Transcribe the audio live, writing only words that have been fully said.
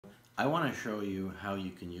I want to show you how you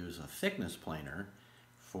can use a thickness planer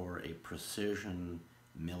for a precision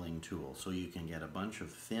milling tool, so you can get a bunch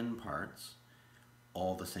of thin parts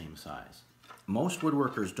all the same size. Most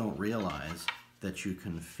woodworkers don't realize that you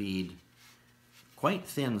can feed quite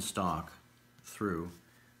thin stock through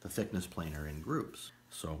the thickness planer in groups.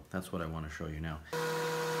 So that's what I want to show you now.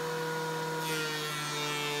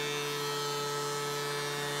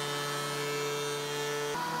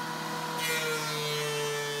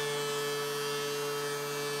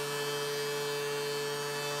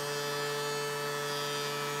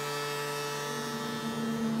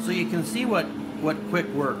 So you can see what quick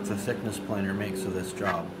work the thickness planer makes of this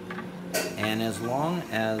job. And as long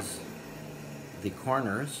as the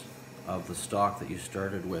corners of the stock that you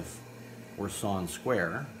started with were sawn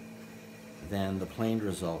square, then the planed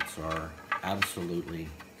results are absolutely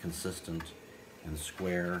consistent and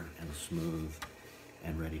square and smooth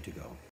and ready to go.